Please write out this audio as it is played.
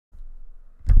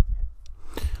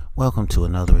Welcome to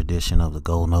another edition of the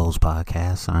Gold Nose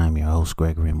Podcast. I am your host,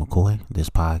 Gregory McCoy. This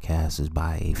podcast is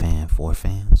by a fan for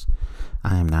fans.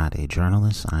 I am not a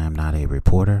journalist. I am not a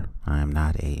reporter. I am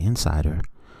not an insider.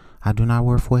 I do not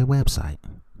work for a website.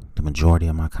 The majority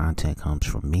of my content comes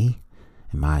from me,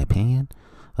 in my opinion.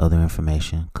 Other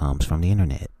information comes from the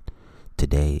internet.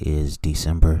 Today is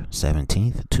December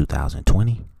 17th,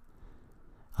 2020.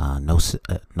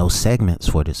 No segments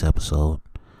for this episode.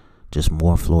 Just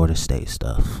more Florida State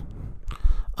stuff.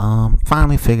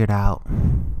 Finally figured out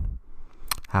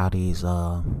how these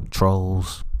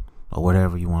trolls, or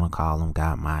whatever you want to call them,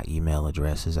 got my email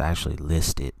addresses actually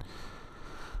listed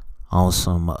on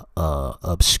some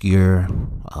obscure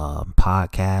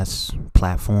podcast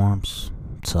platforms.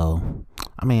 So,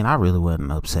 I really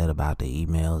wasn't upset about the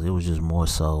emails. It was just more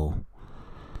so,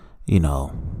 them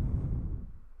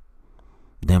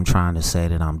trying to say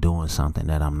that I'm doing something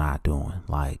that I'm not doing.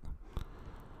 Like,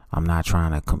 I'm not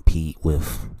trying to compete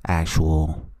with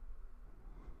actual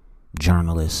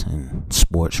journalists and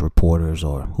sports reporters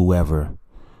or whoever,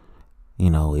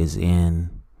 is in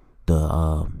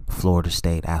the Florida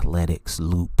State athletics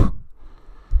loop.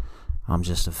 I'm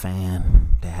just a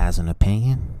fan that has an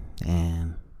opinion,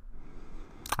 and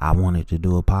I wanted to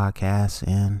do a podcast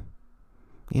and,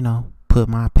 put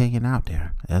my opinion out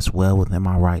there. That's well within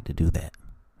my right to do that.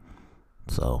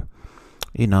 So,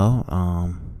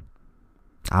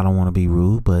 I don't want to be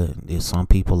rude, but if some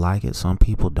people like it, some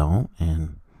people don't.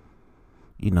 And,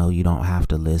 you don't have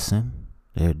to listen.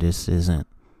 This isn't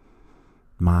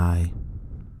my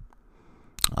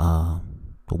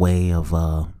way of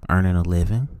earning a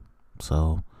living.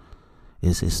 So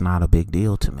it's not a big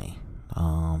deal to me.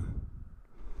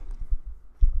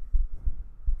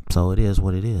 So it is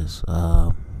what it is.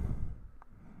 I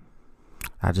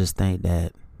just think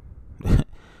that,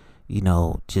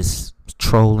 just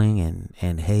trolling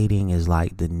and hating is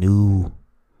like the new,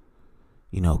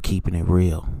 keeping it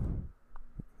real.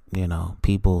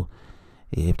 People,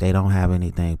 if they don't have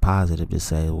anything positive to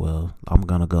say, well, I'm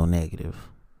going to go negative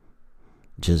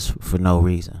just for no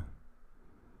reason.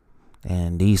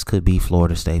 And these could be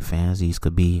Florida State fans. These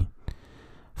could be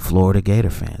Florida Gator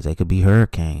fans. They could be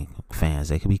Hurricane fans.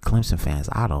 They could be Clemson fans.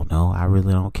 I don't know. I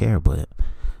really don't care. But,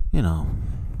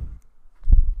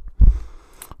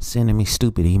 sending me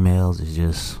stupid emails is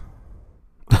just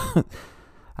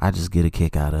I just get a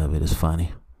kick out of it. It's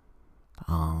funny.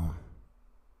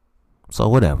 So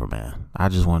whatever, man. I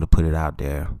just wanted to put it out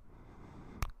there.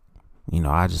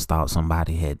 I just thought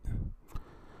somebody had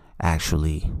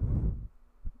actually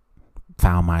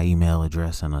found my email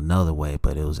address in another way,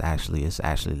 but it's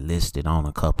actually listed on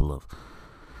a couple of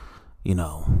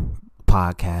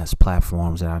podcast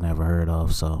platforms that I never heard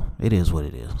of. So it is what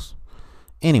it is.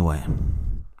 Anyway,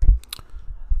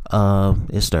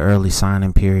 it's the early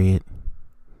signing period.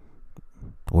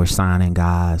 We're signing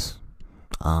guys.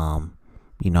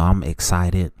 I'm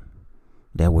excited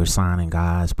that we're signing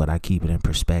guys, but I keep it in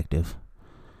perspective.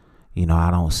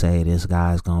 I don't say this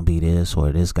guy's going to be this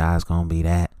or this guy's going to be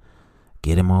that.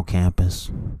 Get him on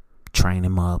campus, train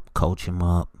him up, coach him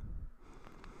up.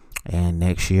 And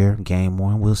next year, game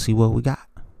one, we'll see what we got.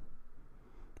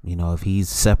 If he's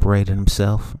separated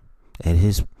himself at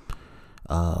his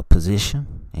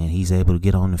position and he's able to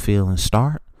get on the field and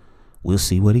start, we'll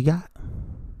see what he got.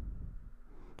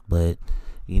 But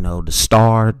the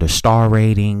star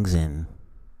ratings and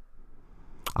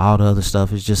all the other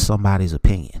stuff is just somebody's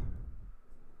opinion.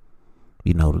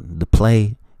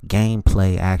 The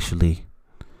gameplay actually,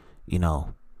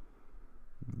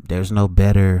 there's no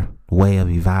better way of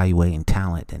evaluating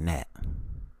talent than that.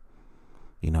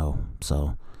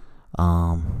 So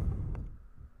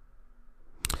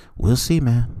we'll see,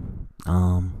 man.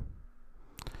 I'll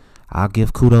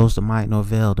give kudos to Mike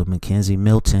Norvell. The Mackenzie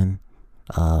Milton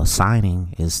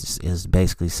signing is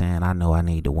basically saying, I know I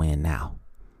need to win now.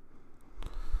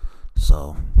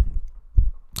 So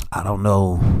I don't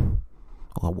know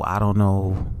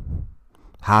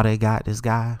how they got this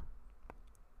guy,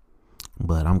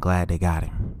 but I'm glad they got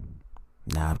him.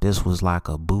 Now, if this was like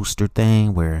a booster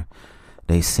thing where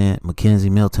they sent Mackenzie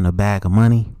Milton a bag of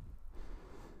money,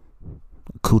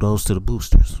 kudos to the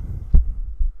boosters.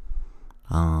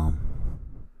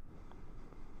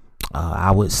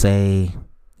 I would say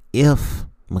if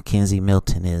Mackenzie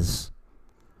Milton is,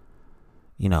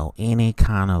 any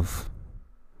kind of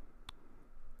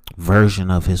version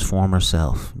of his former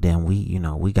self, then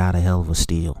we got a hell of a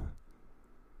steal.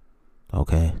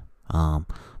 Okay.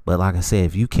 But like I said,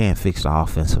 if you can't fix the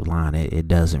offensive line, it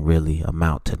doesn't really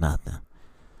amount to nothing.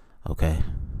 Okay.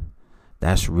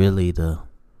 That's really the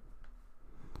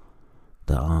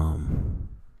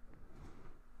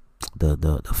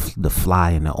the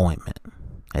fly in the ointment,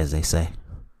 as they say.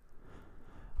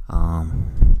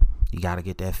 You got to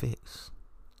get that fixed.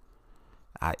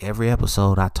 Every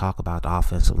episode I talk about the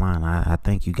offensive line. I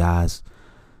think you guys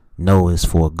know it's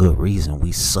for a good reason.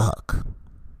 We suck.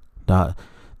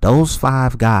 Those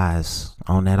 5 guys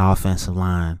on that offensive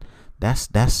line, that's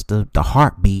the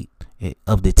heartbeat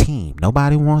of the team.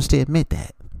 Nobody wants to admit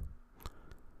that.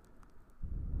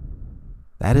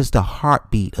 That is the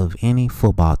heartbeat of any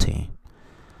football team.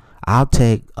 I'll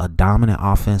take a dominant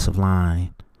offensive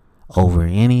line over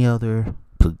any other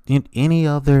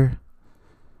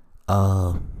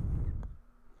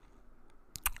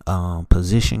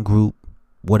position group,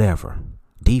 whatever.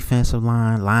 Defensive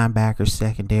line, linebacker,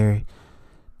 secondary.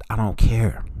 I don't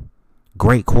care.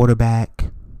 Great quarterback,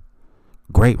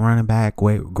 great running back,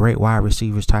 great wide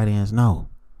receivers, tight ends. No.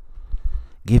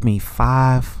 Give me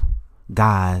 5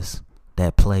 guys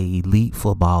that play elite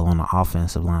football on the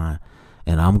offensive line.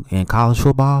 And I'm in college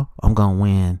football, I'm going to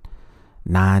win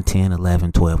 9, 10,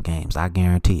 11, 12 games. I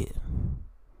guarantee it.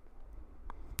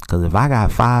 Because if I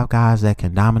got 5 guys that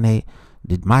can dominate,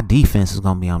 my defense is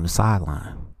going to be on the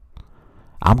sideline.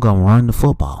 I'm going to run the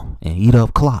football and eat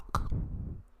up clock.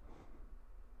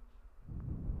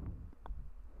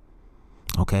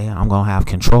 Okay, I'm going to have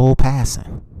controlled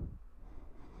passing.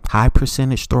 High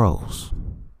percentage throws.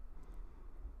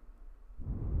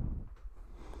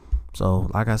 So,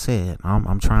 like I said,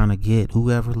 I'm trying to get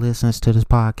whoever listens to this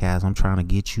podcast, I'm trying to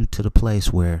get you to the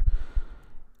place where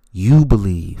you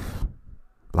believe,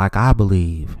 like I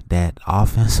believe, that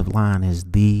offensive line is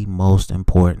the most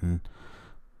important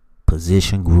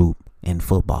position group in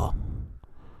football.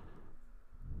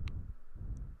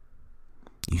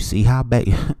 You see how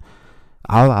bad,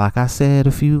 like I said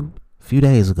a few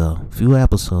days ago, a few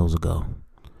episodes ago,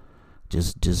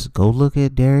 just go look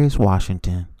at Darius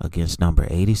Washington against number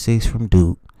 86 from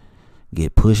Duke,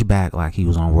 get pushed back like he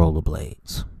was on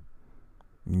rollerblades.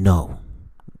 No.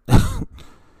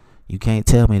 You can't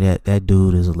tell me that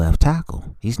dude is a left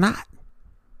tackle. He's not.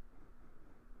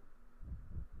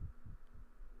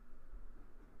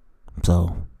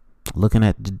 So, looking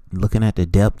at the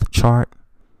depth chart,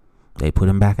 they put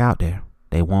him back out there.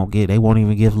 They won't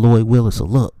even give Lloyd Willis a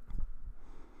look.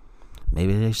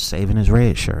 Maybe they're saving his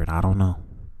red shirt. I don't know.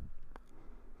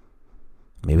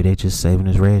 Maybe they're just saving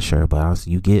his red shirt. But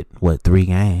you get, 3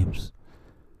 games?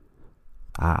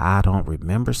 I don't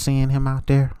remember seeing him out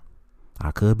there.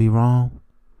 I could be wrong.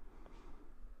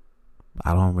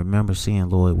 I don't remember seeing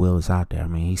Lloyd Willis out there. I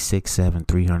mean, he's 6'7",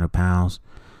 300 pounds,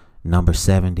 number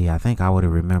 70. I think I would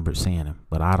have remembered seeing him.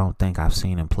 But I don't think I've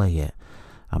seen him play yet.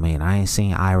 I mean, I ain't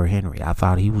seen Ira Henry. I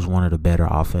thought he was one of the better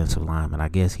offensive linemen. I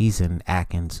guess he's in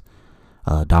Atkins'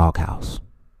 doghouse.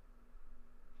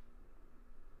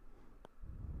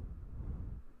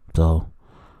 So,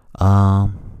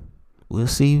 we'll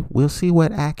see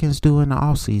what Atkins do in the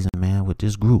offseason, man, with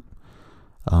this group.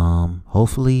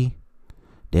 Hopefully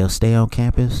they'll stay on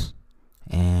campus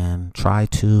and try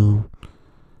to,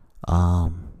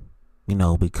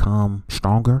 become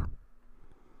stronger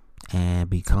and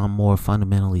become more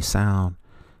fundamentally sound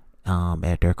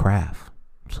at their craft.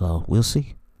 So we'll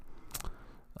see.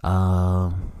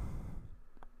 I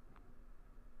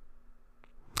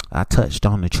touched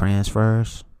on the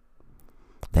transfers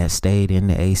that stayed in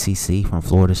the ACC from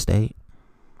Florida State.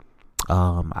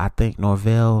 I think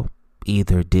Norvell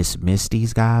either dismissed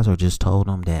these guys or just told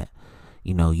them that,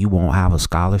 you won't have a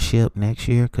scholarship next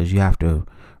year because you have to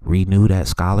renew that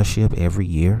scholarship every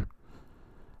year.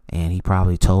 And he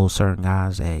probably told certain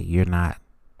guys, hey,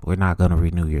 we're not going to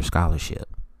renew your scholarship.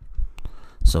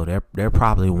 So they're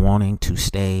probably wanting to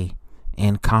stay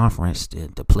in conference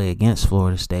to play against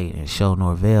Florida State and show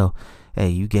Norvell, hey,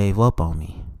 you gave up on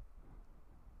me.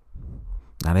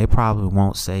 Now, they probably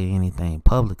won't say anything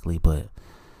publicly, but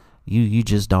you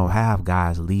just don't have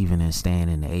guys leaving and staying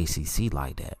in the ACC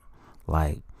like that.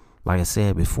 Like I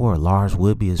said before, Lars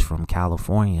Woodby is from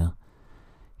California.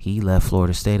 He left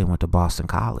Florida State and went to Boston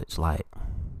College.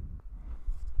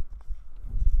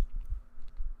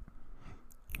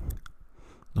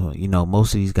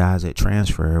 Most of these guys that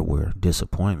transferred were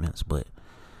disappointments, but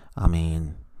I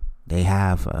mean, they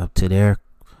have, to their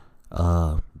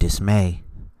dismay,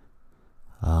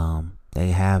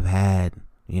 they have had,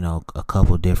 a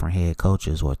couple different head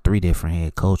coaches or 3 different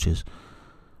head coaches,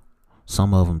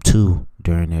 some of them 2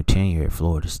 during their tenure at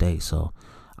Florida State. So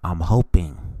I'm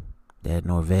hoping that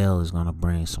Norvell is going to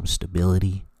bring some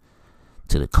stability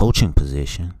to the coaching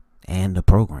position and the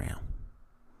program.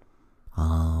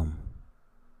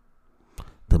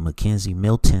 The Mackenzie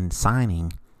Milton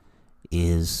signing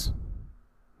is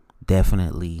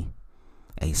definitely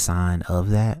a sign of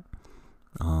that.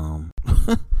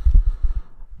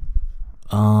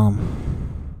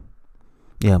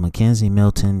 Mackenzie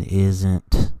Milton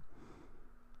isn't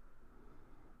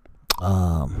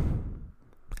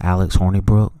Alex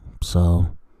Hornibrook,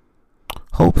 so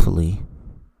hopefully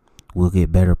we'll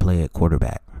get better play at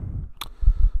quarterback.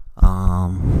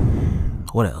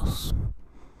 What else?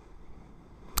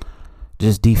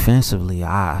 Just defensively,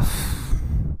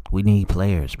 we need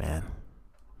players, man.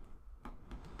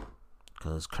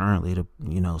 Because currently,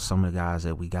 some of the guys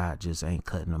that we got just ain't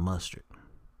cutting the mustard.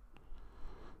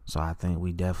 So I think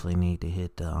we definitely need to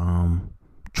hit the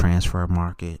transfer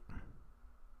market.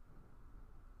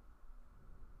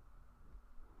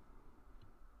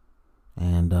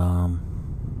 And,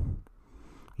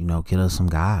 get us some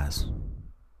guys.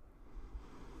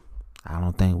 I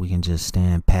don't think we can just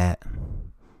stand pat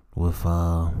with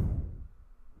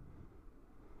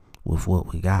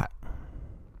what we got.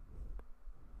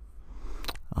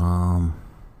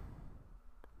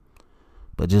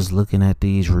 But just looking at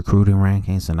these recruiting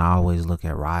rankings, and I always look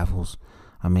at rivals,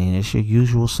 I mean, it's your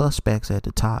usual suspects at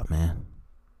the top, man.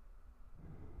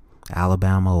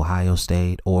 Alabama, Ohio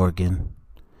State, Oregon,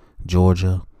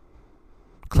 Georgia,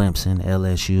 Clemson,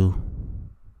 LSU.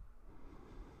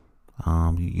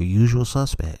 Your usual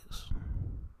suspects.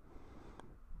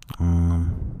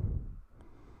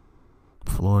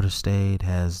 Florida State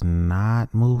has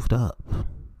not moved up.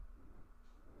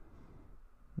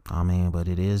 I mean, but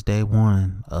it is day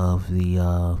one of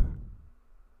the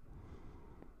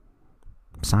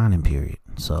signing period.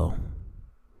 So,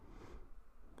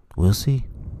 we'll see.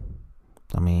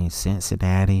 I mean,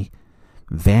 Cincinnati,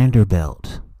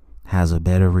 Vanderbilt has a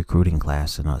better recruiting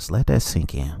class than us. Let that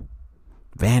sink in.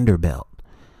 Vanderbilt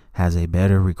has a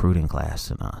better recruiting class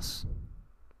than us.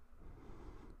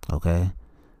 Okay?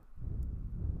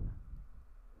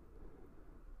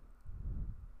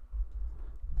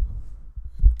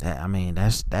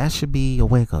 That should be a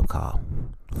wake-up call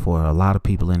for a lot of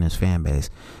people in this fan base.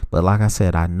 But like I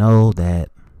said, I know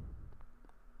that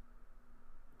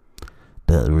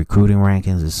the recruiting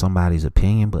rankings is somebody's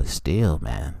opinion, but still,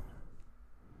 man.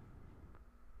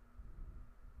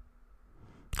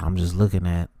 I'm just looking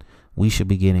at, we should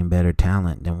be getting better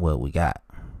talent than what we got.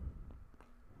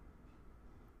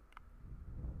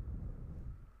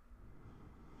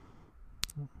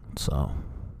 So,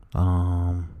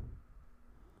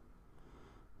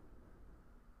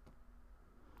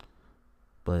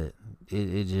 but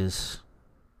it just,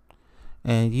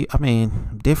 and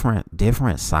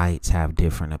different sites have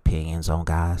different opinions on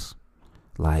guys.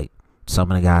 Like,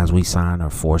 some of the guys we signed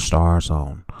are 4 stars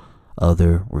on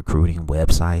other recruiting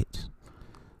websites.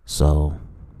 So,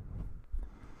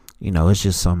 it's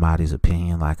just somebody's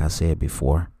opinion, like I said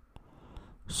before.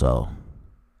 So,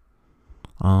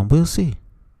 we'll see.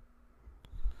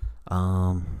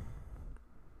 I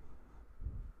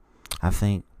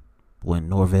think when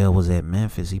Norvell was at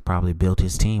Memphis, he probably built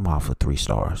his team off of 3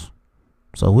 stars.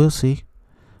 So we'll see.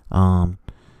 You're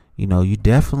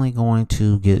definitely going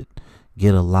to get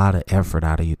a lot of effort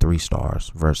out of your 3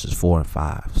 stars versus 4 and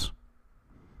 5s.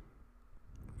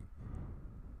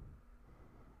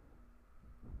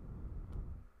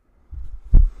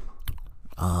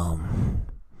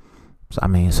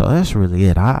 So that's really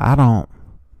it. I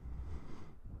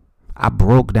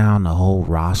broke down the whole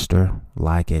roster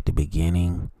like at the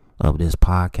beginning of this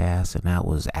podcast, and that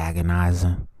was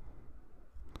agonizing.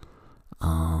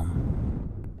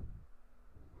 I'm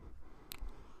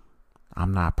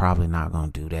probably not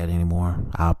going to do that anymore.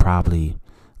 I'll probably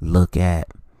look at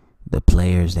the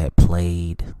players that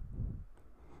played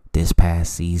this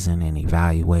past season and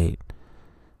evaluate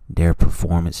their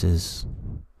performances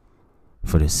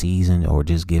for the season, or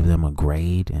just give them a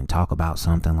grade and talk about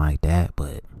something like that.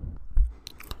 But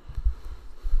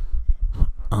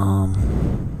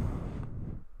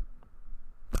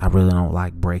I really don't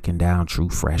like breaking down true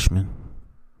freshmen.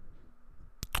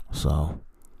 So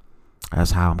that's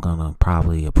how I'm gonna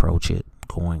probably approach it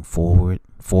going forward.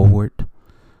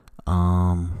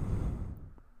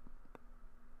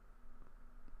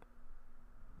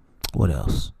 What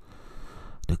else?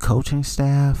 The coaching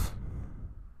staff.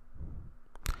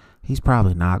 He's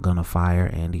probably not gonna fire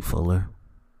Andy Fuller.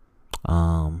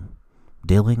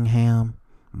 Dillingham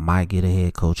might get a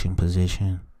head coaching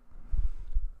position.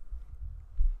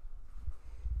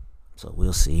 So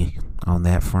we'll see on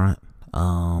that front.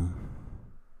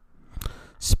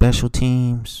 Special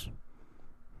teams,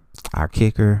 our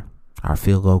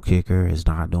field goal kicker is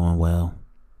not doing well.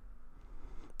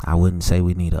 I wouldn't say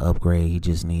we need to upgrade. He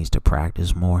just needs to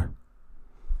practice more.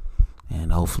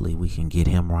 And hopefully we can get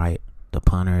him right. The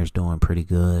punter is doing pretty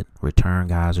good. Return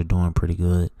guys are doing pretty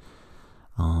good.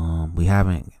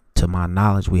 To my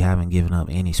knowledge, we haven't given up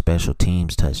any special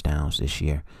teams touchdowns this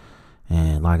year.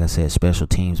 And like I said, special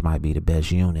teams might be the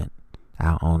best unit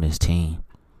out on this team.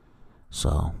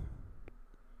 So,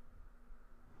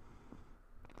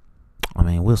 I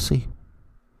mean, we'll see.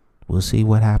 We'll see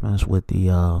what happens with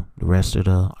the rest of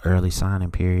the early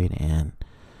signing period and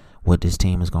what this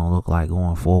team is going to look like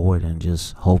going forward, and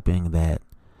just hoping that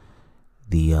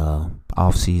the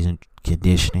off-season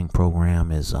conditioning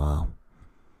program is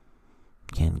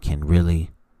can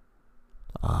really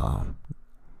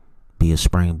be a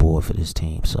springboard for this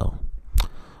team. So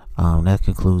that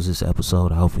concludes this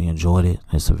episode. I hope you enjoyed it.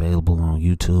 It's available on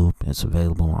YouTube. It's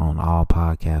available on all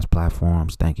podcast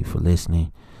platforms. Thank you for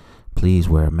listening. Please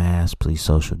wear a mask. Please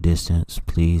social distance.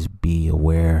 Please be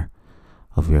aware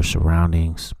of your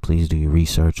surroundings. Please do your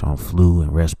research on flu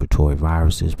and respiratory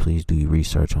viruses. Please do your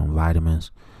research on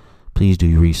vitamins. Please do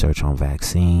your research on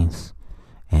vaccines.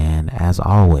 And as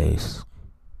always,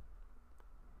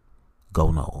 go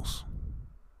Noles.